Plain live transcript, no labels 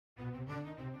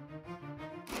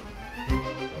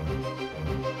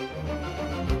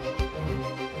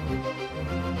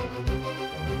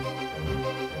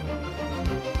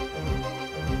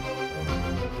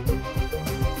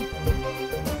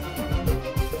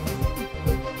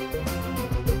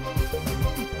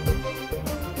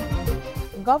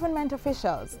Government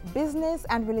officials, business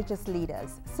and religious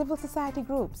leaders, civil society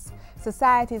groups,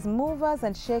 society's movers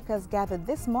and shakers gathered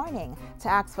this morning to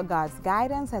ask for God's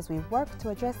guidance as we work to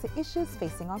address the issues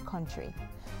facing our country.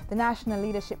 The National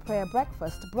Leadership Prayer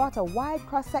Breakfast brought a wide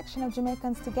cross-section of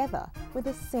Jamaicans together with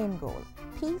the same goal: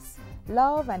 peace,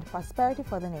 love and prosperity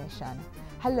for the nation.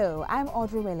 Hello, I'm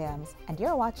Audrey Williams and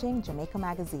you're watching Jamaica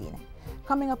Magazine.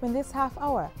 Coming up in this half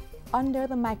hour, Under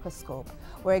the Microscope,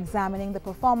 we're examining the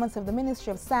performance of the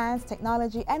Ministry of Science,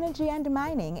 Technology, Energy and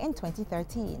Mining in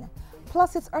 2013.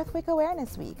 Plus, it's Earthquake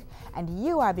Awareness Week, and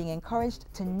you are being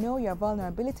encouraged to know your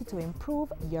vulnerability to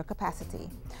improve your capacity.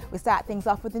 We start things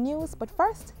off with the news, but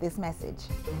first, this message.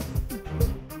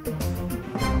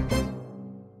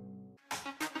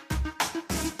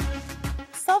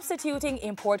 Substituting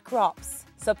import crops,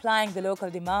 supplying the local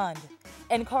demand,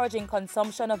 encouraging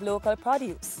consumption of local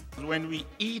produce. When we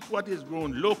eat what is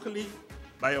grown locally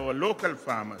by our local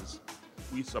farmers,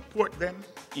 we support them,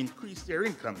 increase their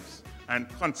incomes, and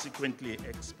consequently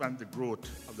expand the growth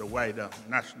of the wider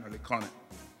national economy.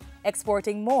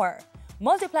 Exporting more,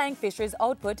 multiplying fisheries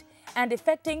output, and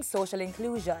effecting social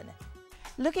inclusion.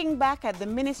 Looking back at the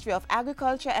Ministry of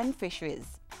Agriculture and Fisheries.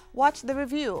 Watch the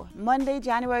review Monday,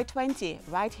 January 20,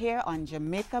 right here on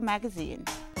Jamaica Magazine.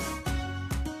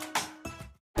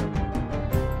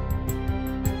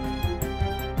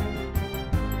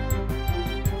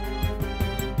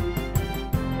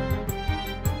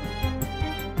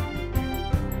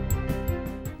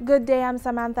 Good day, I'm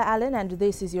Samantha Allen and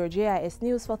this is your JIS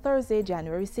News for Thursday,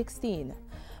 January 16.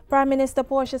 Prime Minister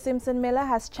Portia Simpson-Miller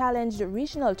has challenged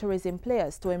regional tourism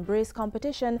players to embrace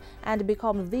competition and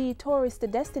become the tourist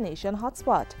destination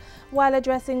hotspot. While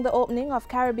addressing the opening of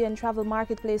Caribbean Travel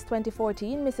Marketplace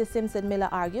 2014, Mrs. Simpson-Miller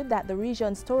argued that the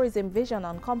region's tourism vision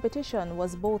on competition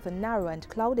was both narrow and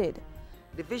clouded.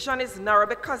 The vision is narrow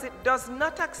because it does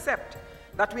not accept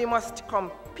that we must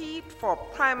compete for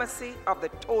primacy of the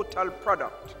total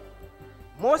product.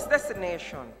 Most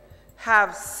destinations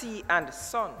have sea and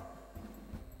sun.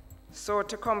 So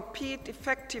to compete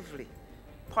effectively,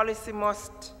 policy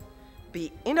must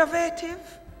be innovative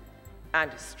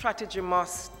and strategy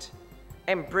must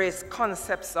embrace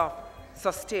concepts of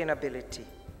sustainability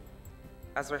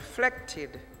as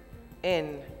reflected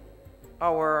in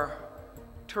our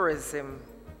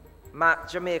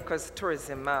Jamaica's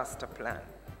tourism master plan.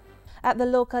 At the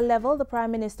local level, the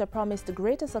Prime Minister promised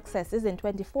greater successes in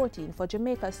 2014 for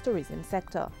Jamaica's tourism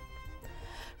sector.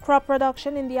 Crop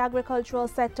production in the agricultural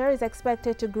sector is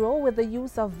expected to grow with the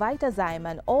use of Vitazyme,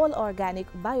 an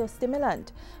all-organic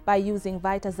biostimulant. By using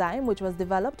Vitazyme, which was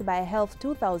developed by Health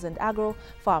 2000 Agro,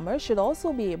 farmers should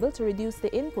also be able to reduce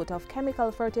the input of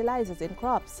chemical fertilizers in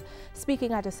crops.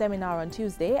 Speaking at a seminar on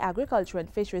Tuesday, Agriculture and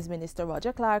Fisheries Minister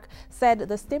Roger Clark said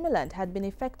the stimulant had been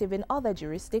effective in other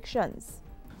jurisdictions.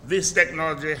 This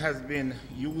technology has been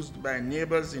used by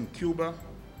neighbors in Cuba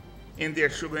in their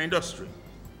sugar industry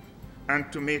and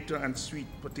tomato and sweet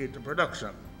potato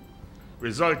production,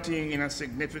 resulting in a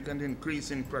significant increase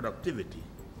in productivity.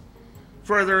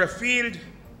 Further afield,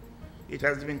 it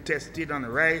has been tested on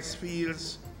rice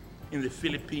fields in the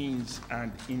Philippines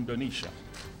and Indonesia.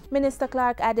 Minister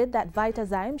Clark added that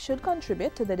Vitazyme should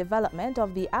contribute to the development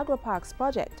of the Agro-Parks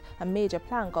project, a major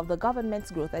plank of the government's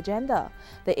growth agenda.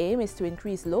 The aim is to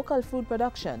increase local food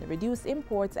production, reduce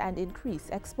imports and increase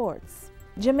exports.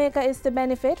 Jamaica is to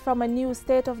benefit from a new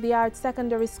state-of-the-art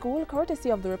secondary school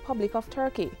courtesy of the Republic of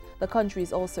Turkey. The country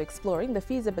is also exploring the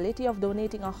feasibility of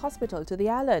donating a hospital to the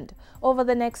island. Over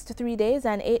the next 3 days,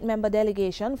 an 8-member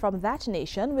delegation from that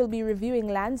nation will be reviewing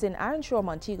lands in Ironshore,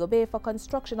 Montego Bay for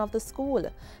construction of the school.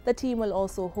 The team will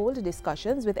also hold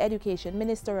discussions with Education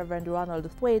Minister Reverend Ronald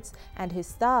Thwaites and his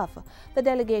staff. The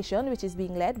delegation, which is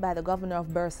being led by the Governor of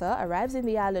Bursa, arrives in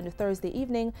the island Thursday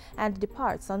evening and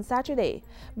departs on Saturday.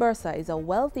 Bursa is a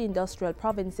wealthy industrial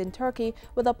province in Turkey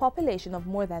with a population of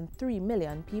more than 3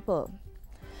 million people.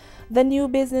 The new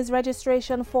business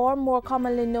registration form, more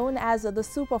commonly known as the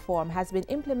Super Form, has been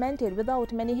implemented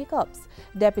without many hiccups.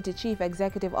 Deputy Chief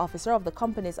Executive Officer of the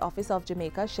Company's Office of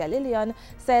Jamaica, Shelley Leon,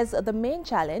 says the main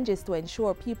challenge is to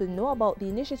ensure people know about the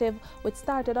initiative, which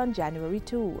started on January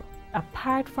 2.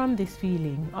 Apart from this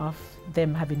feeling of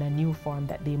them having a new form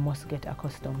that they must get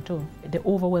accustomed to, the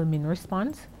overwhelming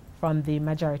response from the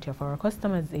majority of our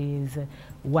customers is,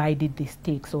 why did this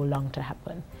take so long to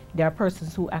happen? There are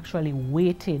persons who actually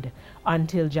waited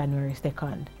until January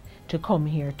 2nd to come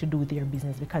here to do their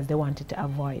business because they wanted to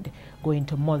avoid going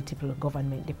to multiple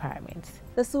government departments.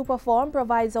 The Super Form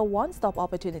provides a one-stop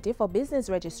opportunity for business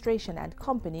registration and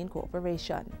company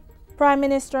incorporation. Prime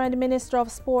Minister and Minister of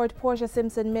Sport Portia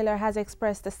Simpson-Miller has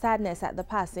expressed sadness at the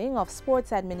passing of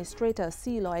Sports Administrator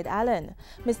C. Lloyd Allen.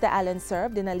 Mr. Allen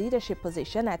served in a leadership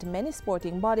position at many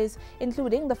sporting bodies,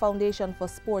 including the Foundation for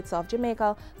Sports of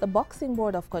Jamaica, the Boxing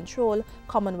Board of Control,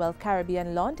 Commonwealth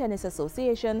Caribbean Lawn Tennis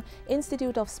Association,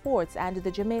 Institute of Sports, and the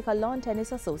Jamaica Lawn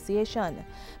Tennis Association.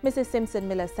 Mrs.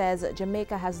 Simpson-Miller says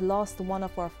Jamaica has lost one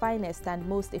of our finest and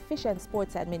most efficient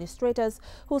sports administrators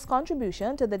whose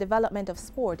contribution to the development of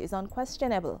sport is unquestionable.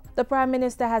 The Prime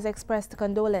Minister has expressed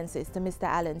condolences to Mr.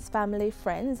 Allen's family,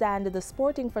 friends, and the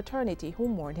sporting fraternity who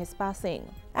mourn his passing.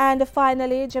 And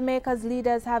finally, Jamaica's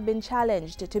leaders have been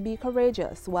challenged to be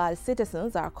courageous, while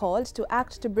citizens are called to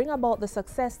act to bring about the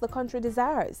success the country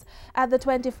desires. At the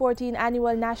 2014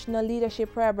 annual National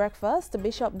Leadership Prayer Breakfast,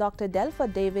 Bishop Dr.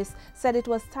 Delford Davis said it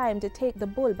was time to take the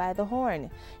bull by the horn.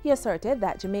 He asserted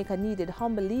that Jamaica needed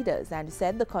humble leaders and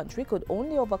said the country could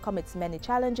only overcome its many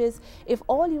challenges if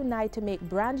all unite to make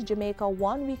brand Jamaica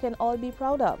one we can all be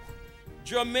proud of.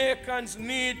 Jamaicans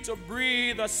need to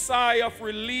breathe a sigh of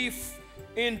relief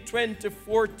in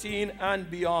 2014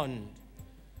 and beyond.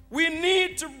 We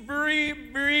need to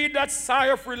breathe that sigh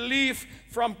of relief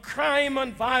from crime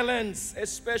and violence,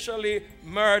 especially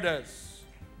murders,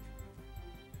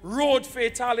 road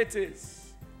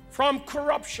fatalities, from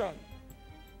corruption,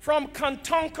 from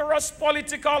cantankerous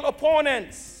political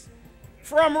opponents,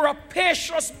 from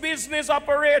rapacious business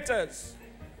operators,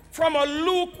 from a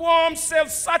lukewarm,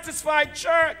 self-satisfied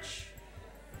church,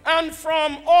 and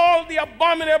from all the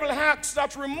abominable acts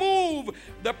that remove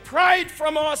the pride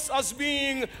from us as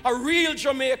being a real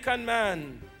Jamaican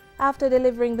man. After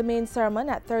delivering the main sermon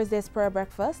at Thursday's prayer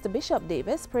breakfast, Bishop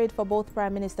Davis prayed for both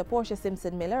Prime Minister Portia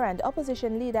Simpson-Miller and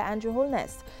Opposition Leader Andrew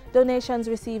Holness. Donations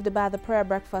received by the prayer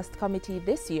breakfast committee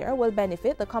this year will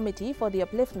benefit the Committee for the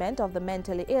Upliftment of the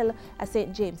Mentally Ill, a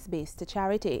St. James-based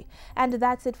charity. And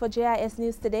that's it for JIS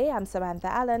News Today. I'm Samantha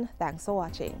Allen. Thanks for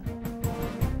watching.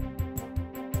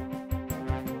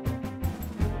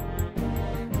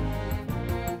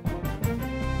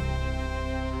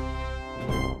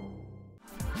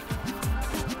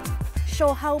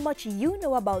 Show how much you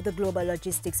know about the Global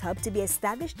Logistics Hub to be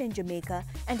established in Jamaica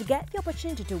and get the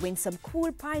opportunity to win some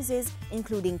cool prizes,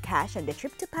 including cash and a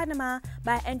trip to Panama,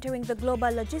 by entering the Global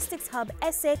Logistics Hub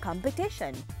essay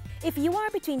competition. If you are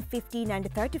between 15 and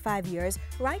 35 years,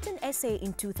 write an essay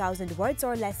in 2,000 words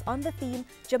or less on the theme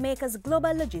Jamaica's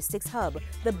Global Logistics Hub,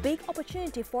 the big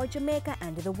opportunity for Jamaica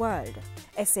and the world.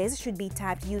 Essays should be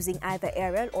typed using either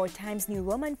Arial or Times New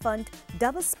Roman font,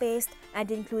 double-spaced,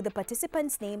 and include the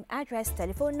participant's name, address,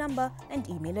 telephone number, and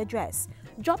email address.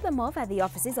 Drop them off at the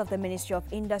offices of the Ministry of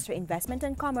Industry, Investment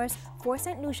and Commerce, 4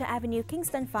 St. Lucia Avenue,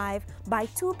 Kingston 5, by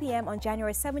 2 p.m. on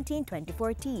January 17,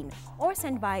 2014, or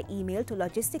send by email to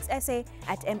logisticsessay@miic.gov.jm.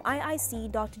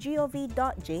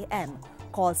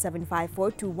 Call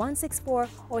 754-2164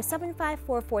 or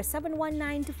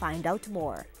 754-4719 to find out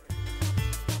more. –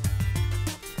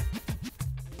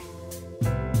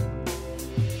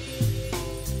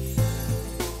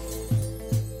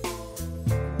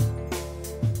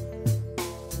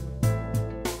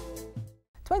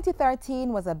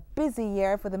 2013 was a busy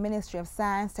year for the Ministry of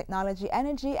Science, Technology,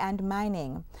 Energy and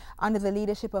Mining. Under the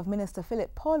leadership of Minister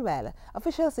Philip Polwell,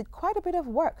 officials did quite a bit of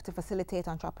work to facilitate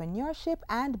entrepreneurship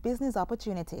and business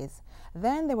opportunities.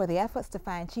 Then there were the efforts to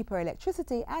find cheaper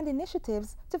electricity and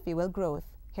initiatives to fuel growth.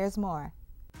 Here's more.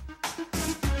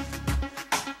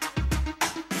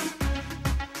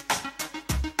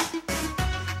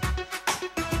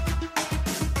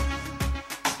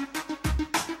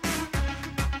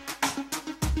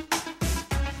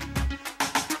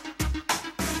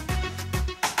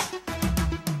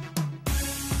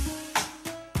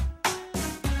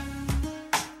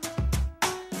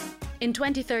 In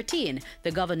 2013, the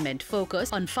government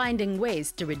focused on finding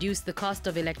ways to reduce the cost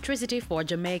of electricity for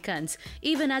Jamaicans,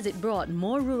 even as it brought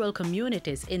more rural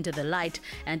communities into the light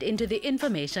and into the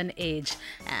information age,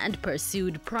 and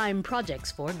pursued prime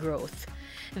projects for growth.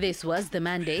 This was the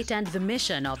mandate and the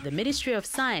mission of the Ministry of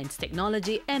Science,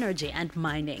 Technology, Energy and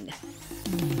Mining.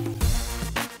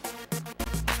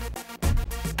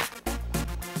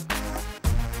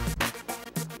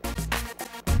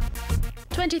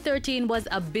 2013 was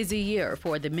a busy year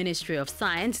for the Ministry of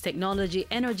Science, Technology,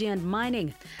 Energy and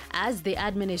Mining, as the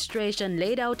administration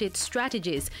laid out its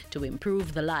strategies to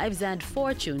improve the lives and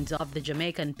fortunes of the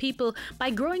Jamaican people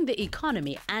by growing the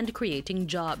economy and creating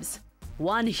jobs.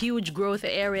 One huge growth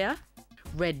area: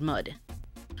 red mud.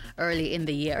 Early in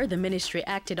the year, the ministry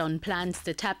acted on plans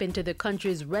to tap into the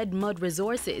country's red mud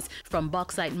resources from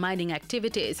bauxite mining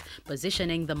activities,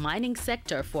 positioning the mining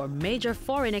sector for major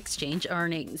foreign exchange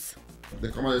earnings. The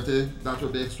commodity that will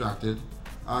be extracted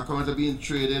are currently being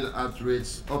traded at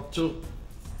rates up to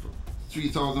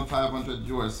 3,500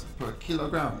 US per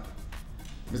kilogram.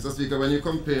 Mr. Speaker, when you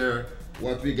compare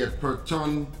what we get per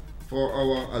ton for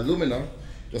our alumina,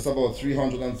 just about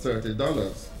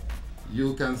 $330,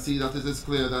 you can see that it is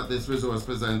clear that this resource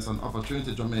presents an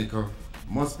opportunity Jamaica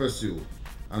must pursue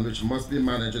and which must be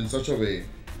managed in such a way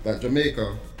that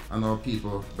Jamaica and our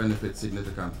people benefit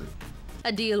significantly.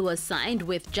 A deal was signed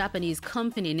with Japanese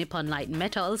company Nippon Light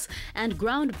Metals and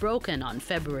groundbroken on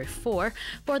February 4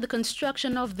 for the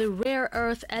construction of the rare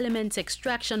earth elements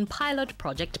extraction pilot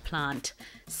project plant.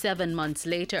 7 months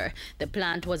later, the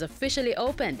plant was officially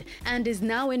opened and is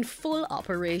now in full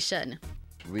operation.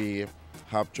 We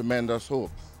have tremendous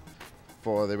hopes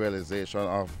for the realization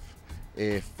of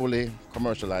a fully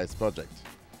commercialized project,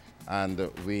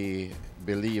 and we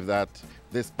believe that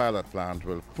this pilot plant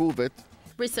will prove it.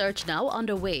 Research now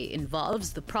underway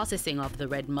involves the processing of the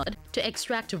red mud to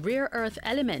extract rare earth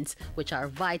elements which are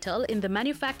vital in the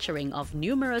manufacturing of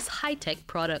numerous high-tech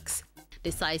products.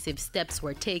 Decisive steps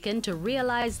were taken to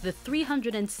realize the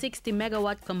 360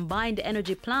 megawatt combined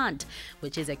energy plant,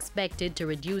 which is expected to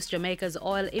reduce Jamaica's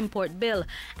oil import bill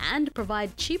and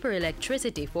provide cheaper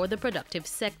electricity for the productive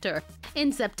sector.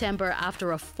 In September,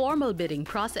 after a formal bidding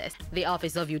process, the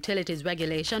Office of Utilities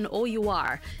Regulation,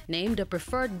 OUR, named a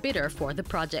preferred bidder for the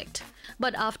project.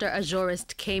 But after a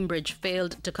jurist Cambridge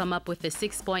failed to come up with the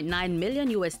 $6.9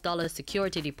 million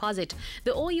security deposit,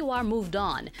 the OUR moved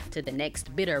on to the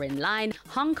next bidder in line,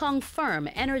 Hong Kong firm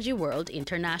Energy World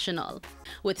International.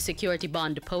 With security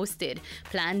bond posted,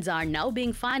 plans are now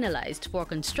being finalized for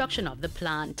construction of the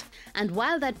plant. And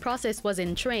while that process was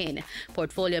in train,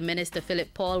 Portfolio Minister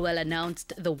Philip Paulwell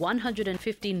announced the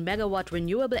 115 megawatt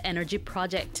renewable energy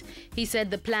project. He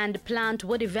said the planned plant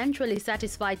would eventually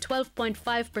satisfy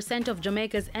 12.5% of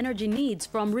Jamaica's energy needs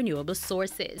from renewable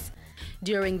sources.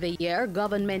 During the year,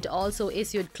 government also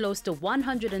issued close to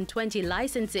 120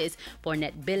 licenses for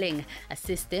net billing, a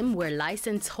system where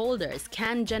license holders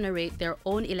can generate their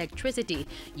own electricity,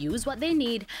 use what they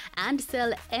need, and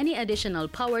sell any additional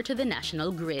power to the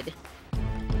national grid.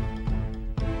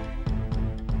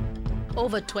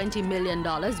 Over $20 million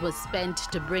was spent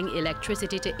to bring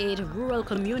electricity to 8 rural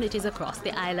communities across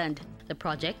the island. The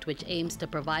project, which aims to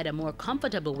provide a more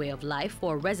comfortable way of life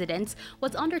for residents,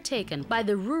 was undertaken by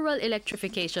the Rural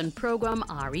Electrification Program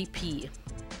 (REP).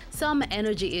 Some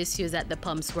energy issues at the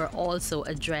pumps were also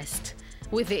addressed.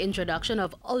 With the introduction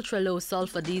of ultra-low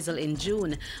sulfur diesel in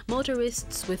June,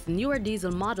 motorists with newer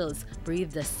diesel models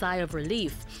breathed a sigh of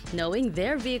relief, knowing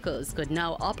their vehicles could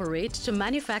now operate to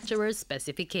manufacturer's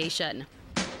specification.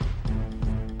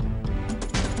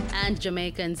 And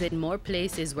Jamaicans in more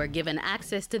places were given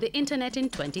access to the internet in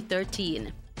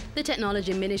 2013. The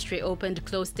Technology Ministry opened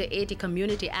close to 80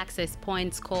 community access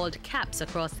points called CAPs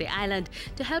across the island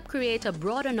to help create a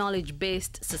broader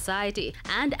knowledge-based society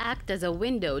and act as a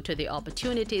window to the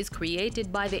opportunities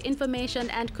created by the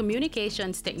Information and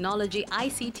Communications Technology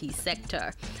ICT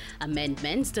sector.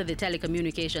 Amendments to the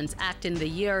Telecommunications Act in the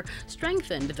year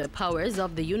strengthened the powers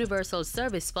of the Universal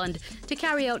Service Fund to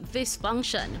carry out this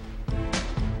function.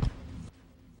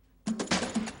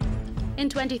 In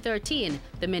 2013,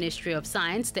 the Ministry of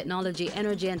Science, Technology,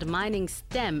 Energy and Mining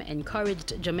STEM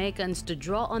encouraged Jamaicans to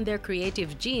draw on their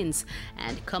creative genes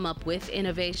and come up with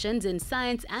innovations in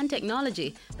science and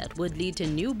technology that would lead to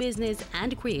new business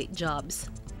and create jobs.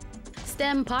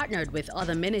 STEM partnered with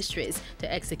other ministries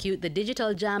to execute the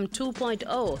Digital Jam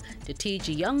 2.0 to teach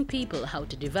young people how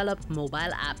to develop mobile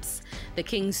apps, the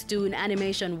Kingstown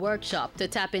Animation Workshop to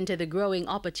tap into the growing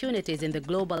opportunities in the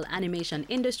global animation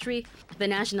industry, the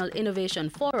National Innovation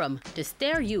Forum to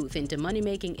steer youth into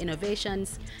money-making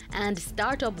innovations, and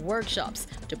startup workshops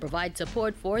to provide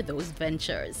support for those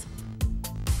ventures.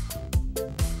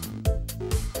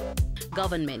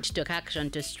 Government took action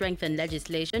to strengthen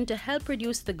legislation to help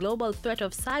reduce the global threat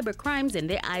of cybercrimes in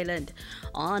the island.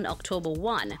 On October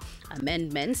 1,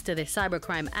 amendments to the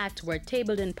Cybercrime Act were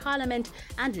tabled in Parliament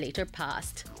and later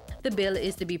passed. The bill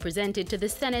is to be presented to the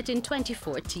Senate in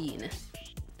 2014.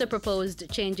 The proposed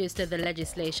changes to the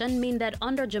legislation mean that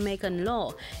under Jamaican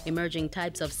law, emerging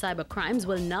types of cybercrimes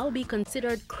will now be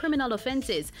considered criminal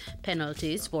offenses.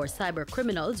 Penalties for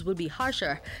cybercriminals will be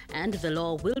harsher, and the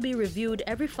law will be reviewed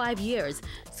every 5 years,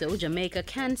 so Jamaica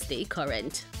can stay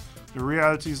current. The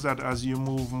reality is that as you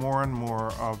move more and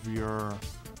more of your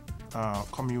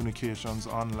communications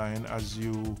online, as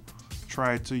you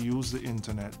try to use the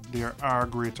internet, there are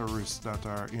greater risks that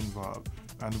are involved.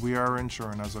 And we are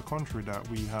ensuring as a country that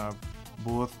we have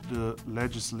both the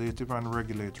legislative and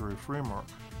regulatory framework,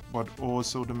 but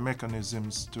also the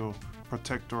mechanisms to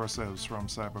protect ourselves from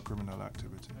cybercriminal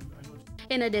activity.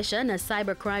 In addition, a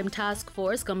cybercrime task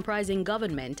force comprising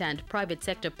government and private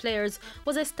sector players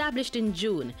was established in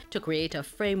June to create a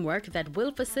framework that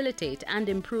will facilitate and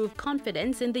improve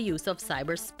confidence in the use of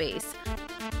cyberspace.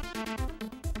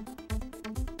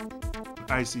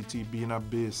 ICT being a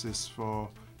basis for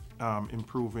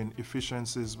improving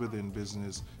efficiencies within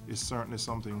business is certainly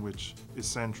something which is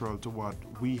central to what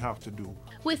we have to do.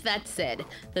 With that said,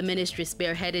 the ministry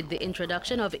spearheaded the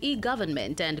introduction of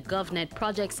e-government and GovNet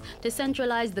projects to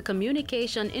centralize the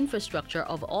communication infrastructure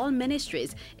of all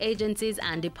ministries, agencies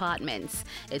and departments.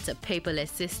 It's a paperless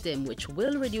system which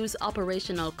will reduce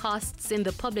operational costs in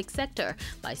the public sector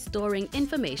by storing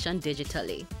information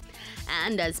digitally.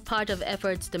 And as part of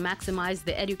efforts to maximize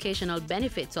the educational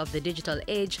benefits of the digital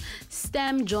age,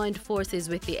 STEM joined forces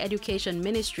with the Education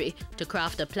Ministry to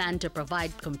craft a plan to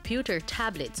provide computer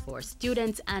tablets for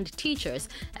students and teachers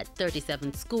at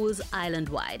 37 schools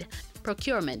island-wide.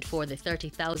 Procurement for the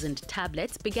 30,000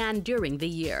 tablets began during the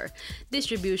year.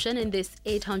 Distribution in this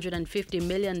 $850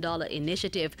 million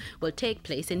initiative will take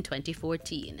place in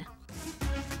 2014.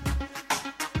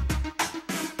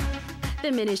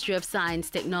 The Ministry of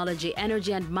Science, Technology,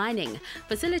 Energy and Mining,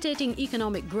 facilitating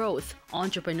economic growth,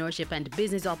 entrepreneurship and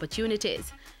business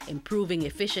opportunities, improving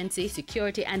efficiency,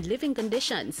 security and living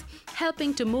conditions,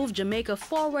 helping to move Jamaica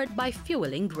forward by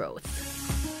fueling growth.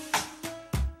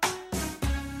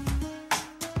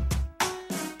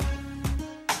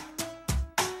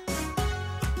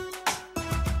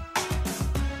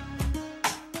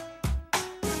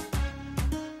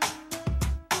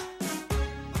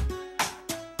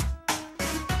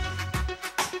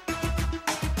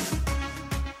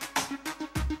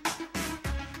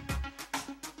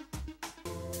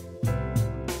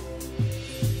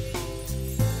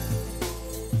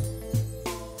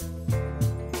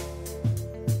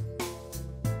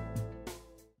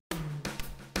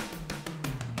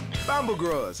 Bamboo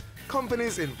growers,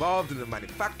 companies involved in the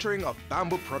manufacturing of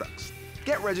bamboo products.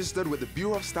 Get registered with the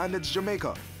Bureau of Standards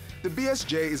Jamaica. The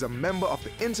BSJ is a member of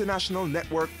the International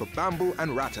Network for Bamboo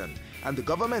and Rattan, and the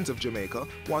government of Jamaica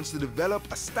wants to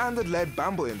develop a standard-led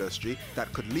bamboo industry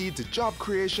that could lead to job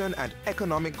creation and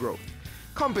economic growth.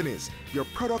 Companies, your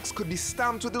products could be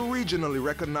stamped with the regionally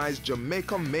recognized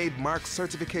Jamaica-made mark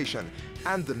certification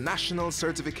and the National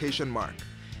Certification Mark.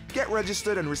 Get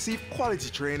registered and receive quality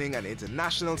training and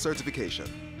international certification.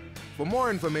 For more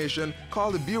information,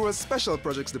 call the Bureau's Special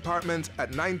Projects Department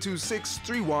at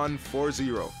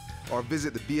 926-3140 or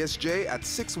visit the BSJ at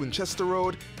 6 Winchester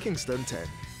Road, Kingston 10.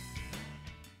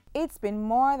 It's been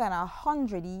more than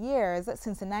 100 years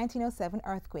since the 1907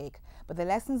 earthquake, but the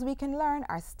lessons we can learn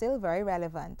are still very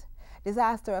relevant.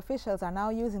 Disaster officials are now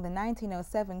using the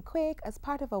 1907 quake as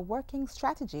part of a working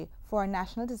strategy for a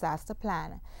national disaster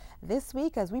plan. This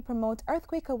week, as we promote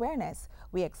earthquake awareness,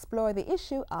 we explore the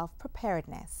issue of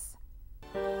preparedness.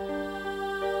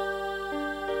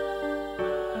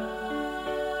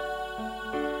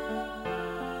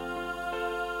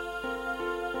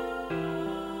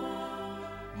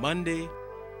 Monday,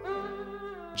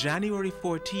 January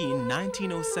 14,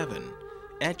 1907,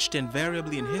 etched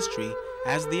invariably in history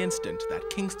as the instant that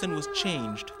Kingston was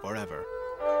changed forever.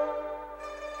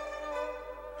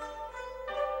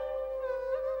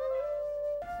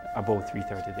 About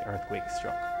 3:30, the earthquake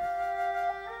struck.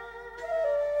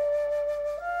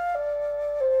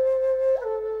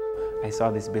 I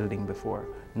saw this building before.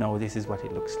 Now this is what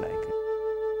it looks like.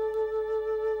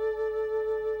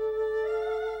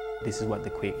 This is what the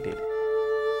quake did.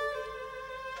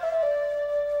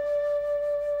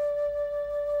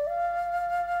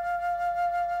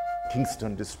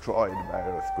 Kingston destroyed by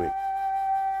earthquake.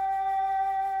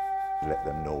 Let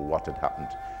them know what had happened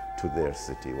to their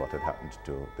city, what had happened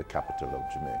to the capital of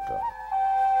Jamaica.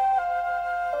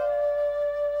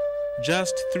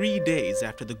 Just 3 days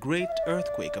after the great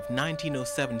earthquake of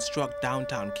 1907 struck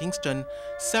downtown Kingston,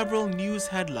 several news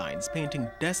headlines painting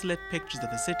desolate pictures of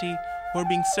the city were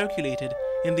being circulated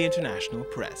in the international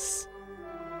press.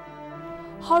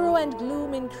 Horror and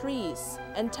gloom increase.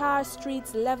 Entire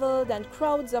streets leveled and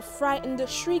crowds of frightened,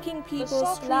 shrieking people. The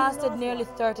shock lasted nearly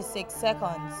 36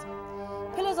 seconds.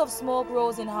 Pillars of smoke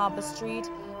rose in Harbour Street,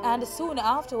 and soon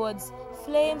afterwards,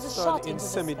 flames shot into the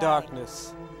sky.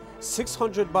 Semi-darkness.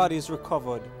 600 bodies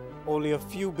recovered, only a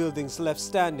few buildings left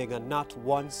standing and not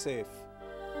one safe.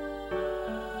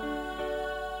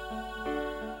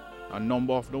 A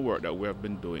number of the work that we have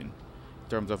been doing in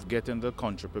terms of getting the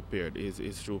country prepared is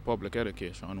through public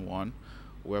education. One,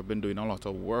 we have been doing a lot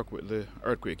of work with the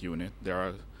earthquake unit. They are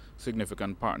a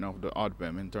significant partner of the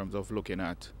ODBEM in terms of looking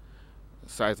at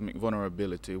seismic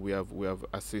vulnerability. We have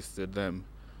assisted them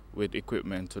with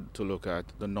equipment to look at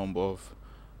the number of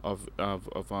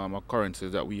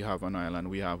occurrences that we have on island.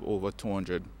 We have over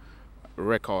 200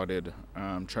 recorded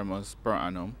tremors per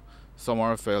annum. Some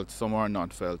are felt, some are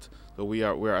not felt. So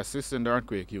we're assisting the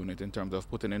earthquake unit in terms of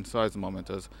putting in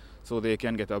seismometers so they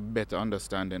can get a better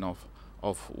understanding of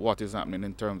what is happening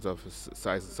in terms of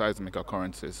seismic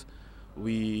occurrences.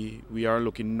 We are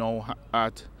looking now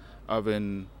at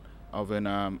having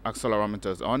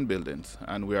accelerometers on buildings,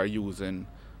 and we are using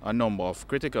a number of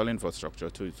critical infrastructure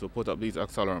to put up these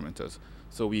accelerometers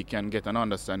so we can get an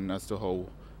understanding as to how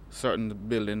certain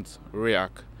buildings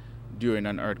react during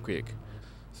an earthquake.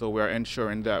 So we are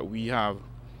ensuring that we have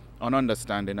an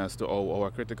understanding as to how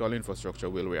our critical infrastructure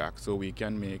will react, so we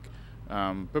can make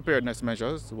preparedness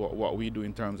measures, what we do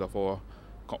in terms of our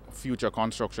future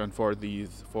construction for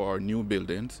our new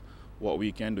buildings, what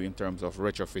we can do in terms of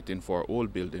retrofitting for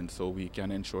old buildings, so we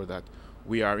can ensure that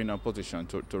we are in a position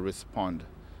to respond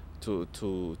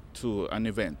to an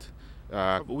event.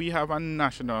 We have a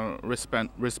national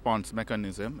response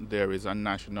mechanism. There is a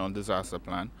national disaster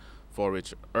plan for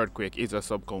which earthquake is a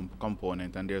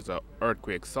subcomponent, and there's an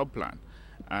earthquake subplan,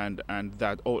 and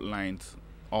that outlines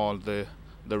all the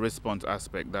response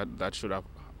aspect that should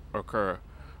occur.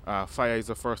 Fire is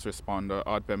a first responder,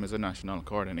 ODPEM is a national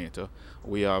coordinator.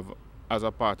 We have, as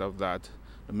a part of that,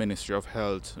 the Ministry of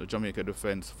Health, the Jamaica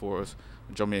Defense Force,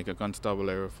 Jamaica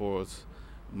Constabulary Force,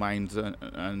 Mines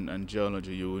and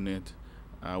Geology Unit,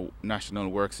 National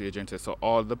Works Agency, so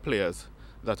all the players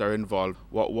that are involved.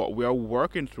 What we are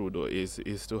working through though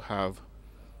is to have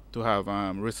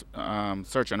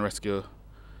search and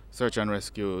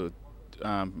rescue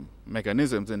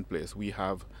mechanisms in place. We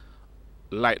have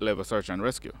light level search and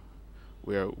rescue,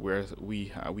 where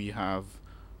we have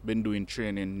been doing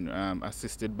training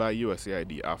assisted by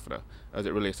USAID AFDA as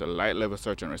it relates to light level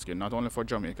search and rescue, not only for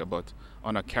Jamaica but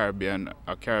on a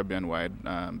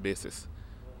Caribbean-wide basis.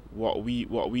 What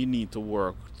we need to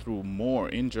work through more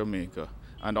in Jamaica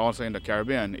and also in the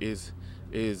Caribbean is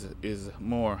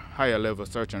more higher level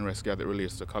search and rescue that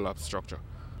relates to collapse structure.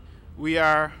 We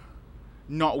are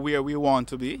not where we want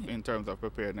to be in terms of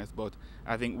preparedness, but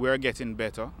I think we're getting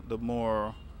better. The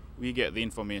more we get the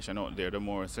information out there, the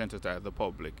more sensitized the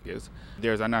public is.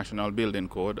 There's a national building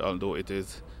code, although it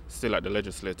is still at the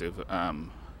legislative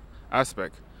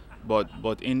aspect.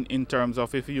 But in terms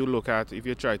of if you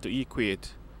try to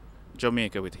equate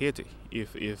Jamaica with Haiti,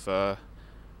 if a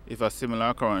similar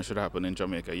occurrence should happen in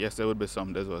Jamaica, yes, there would be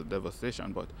some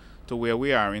devastation, but to where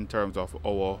we are in terms of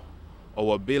our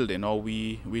building, or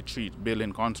we treat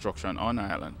building construction on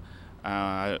island,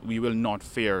 we will not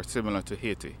fare similar to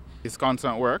Haiti. It's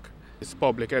constant work, it's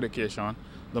public education.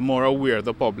 The more aware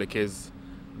the public is,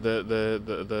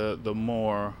 the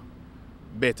more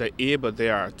better able they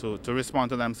are to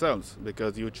respond to themselves,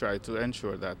 because you try to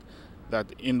ensure that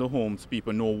in the homes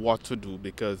people know what to do,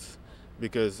 because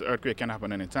earthquake can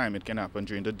happen anytime. It can happen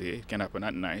during the day, it can happen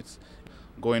at night.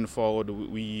 Going forward,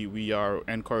 we are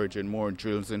encouraging more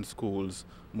drills in schools,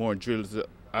 more drills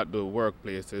at the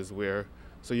workplaces,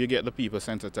 so you get the people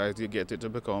sensitized, you get it to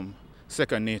become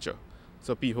second nature.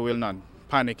 So people will not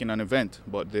panic in an event,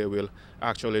 but they will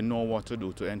actually know what to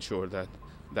do to ensure that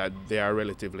they are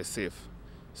relatively safe.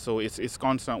 So it's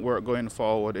constant work going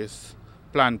forward. It's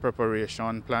plan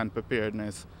preparation, plan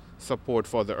preparedness, support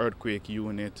for the earthquake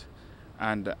unit,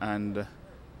 and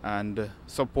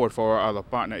support for our other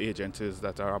partner agencies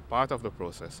that are a part of the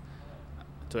process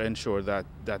to ensure that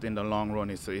in the long run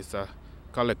it's a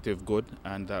collective good,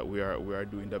 and that we are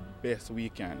doing the best we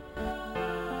can.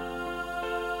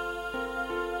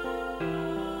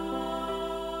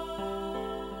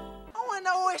 I wonder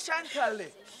where Chantal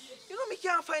is. You know me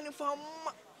can't find him for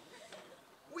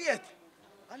wait.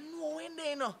 I know when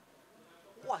they know.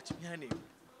 Watch me, honey.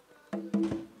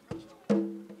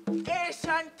 Hey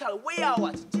Chantal, where you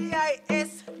watch?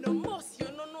 GIS? No most you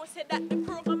no say that the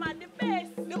program are the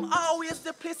best. Them always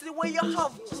the places where you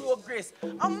have progress.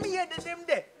 I'm here to them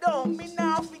there. Don't me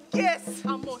now fi guess.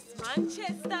 I most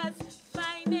Manchester's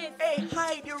finest. Hey,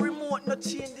 hide the remote, not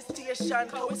change the station.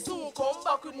 Cause we soon come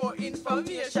back with more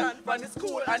information from the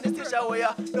school and the station where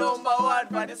you number one,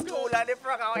 from the school and the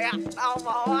program where you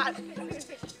number one.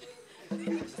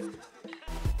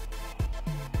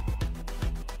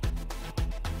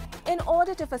 In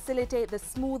order to facilitate the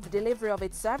smooth delivery of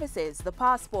its services, the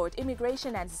Passport,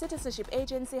 Immigration and Citizenship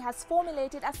Agency has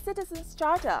formulated a Citizens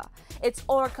Charter. It's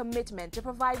our commitment to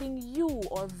providing you,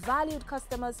 our valued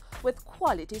customers, with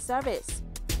quality service.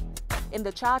 In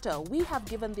the Charter, we have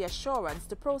given the assurance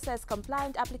to process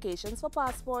compliant applications for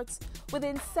passports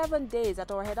within 7 days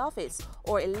at our head office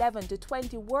or 11 to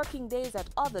 20 working days at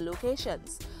other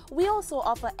locations. We also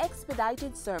offer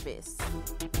expedited service.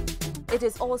 It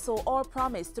is also our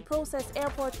promise to process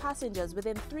airport passengers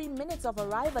within 3 minutes of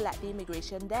arrival at the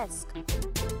immigration desk.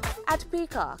 At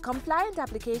PICA, compliant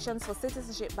applications for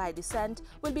citizenship by descent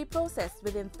will be processed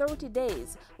within 30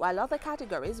 days, while other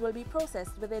categories will be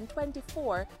processed within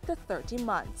 24 to 30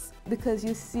 months. Because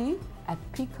you see, at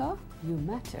PICA, you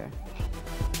matter.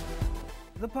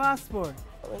 The passport.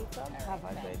 Have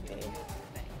a good day.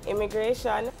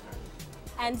 Immigration.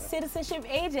 And citizenship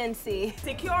agency.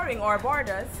 Securing our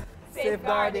borders.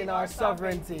 Safeguarding our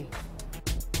sovereignty.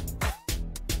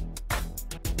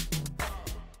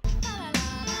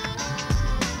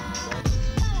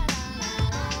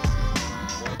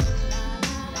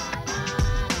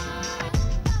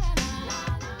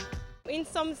 In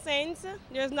some sense,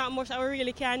 there's not much that we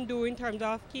really can do in terms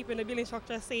of keeping the building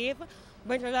structure safe.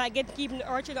 But in terms of like keeping the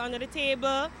orchard under the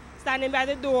table, standing by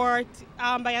the door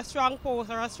by a strong post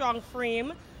or a strong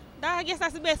frame, I guess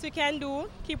that's the best we can do,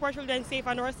 keep our children safe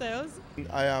and ourselves.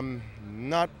 I am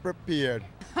not prepared.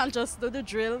 I'll just do the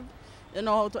drill, you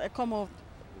know, how to come out,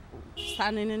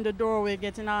 standing in the doorway,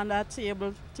 getting on that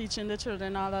table, teaching the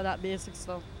children all of that basic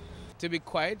stuff. To be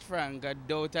quite frank, I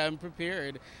doubt I'm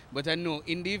prepared, but I know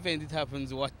in the event it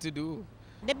happens what to do.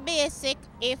 The basic,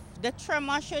 if the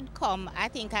tremor should come, I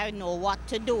think I know what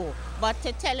to do. But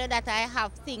to tell you that I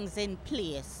have things in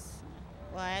place,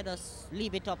 well, I just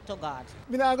leave it up to God.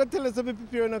 I'm not going to tell us to be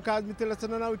prepared because I tell us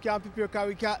no, we can't prepare because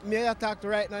we can't. May attack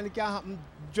right now and it can't happen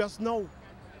just now.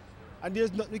 And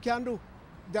there's nothing we can do.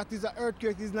 That is an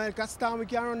earthquake. It's not like a storm. We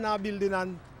can't run our building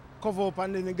and cover up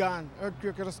and then it's gone.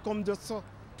 Earthquake just come just so.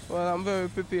 Well, I'm very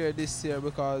prepared this year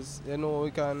because, you know,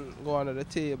 we can go under the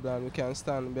table and we can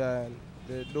stand behind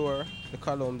the door, the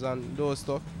columns and those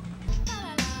stuff.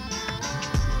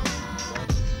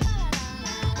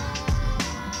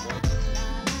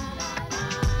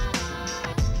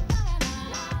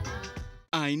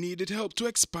 I needed help to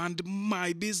expand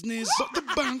my business, but the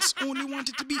banks only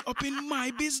wanted to be up in my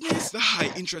business. The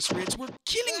high interest rates were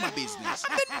killing my business,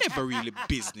 and they never really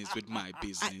business with my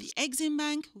business. At the Exim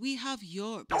Bank, we have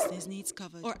your business needs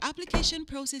covered. Our application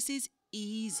process is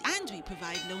easy, and we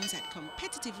provide loans at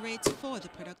competitive rates for the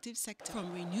productive sector.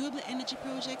 From renewable energy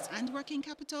projects and working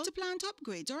capital to plant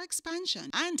upgrades or expansion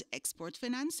and export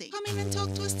financing. Come in and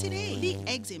talk to us today. The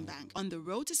Exim Bank. On the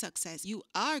road to success, you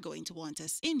are going to want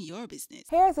us in your business.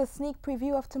 Here's a sneak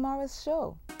preview of tomorrow's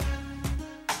show.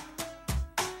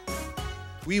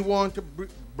 We want to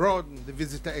broaden the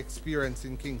visitor experience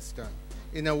in Kingston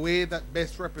in a way that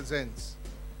best represents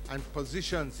and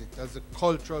positions it as a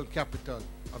cultural capital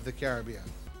of the Caribbean.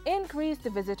 Increased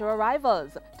visitor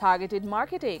arrivals, targeted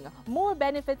marketing, more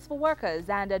benefits for workers,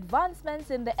 and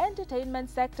advancements in the entertainment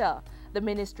sector. The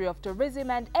Ministry of Tourism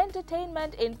and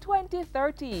Entertainment in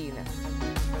 2013.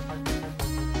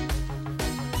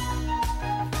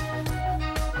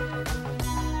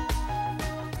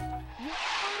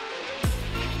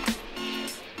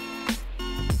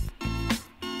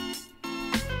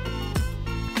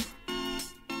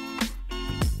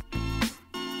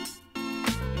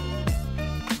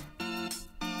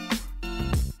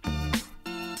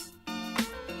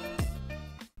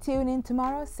 Tune in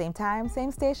tomorrow, same time, same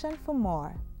station for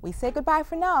more. We say goodbye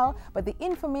for now, but the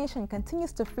information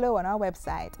continues to flow on our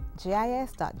website,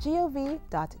 gis.gov.jm.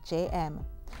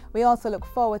 We also look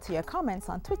forward to your comments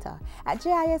on Twitter at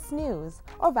GIS News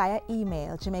or via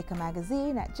email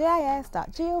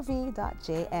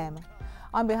jamaicamagazine@gis.gov.jm.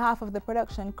 On behalf of the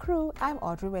production crew, I'm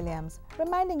Audrey Williams,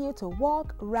 reminding you to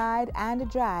walk, ride, and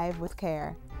drive with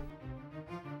care.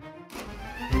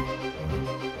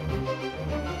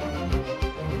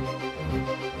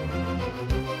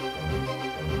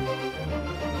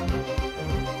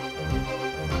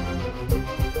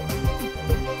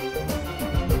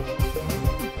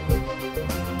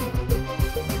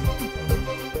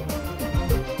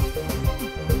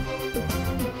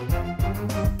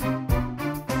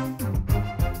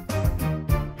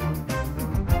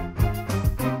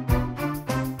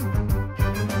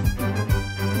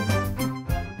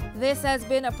 This has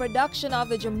been a production of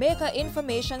the Jamaica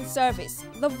Information Service,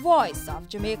 the voice of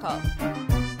Jamaica.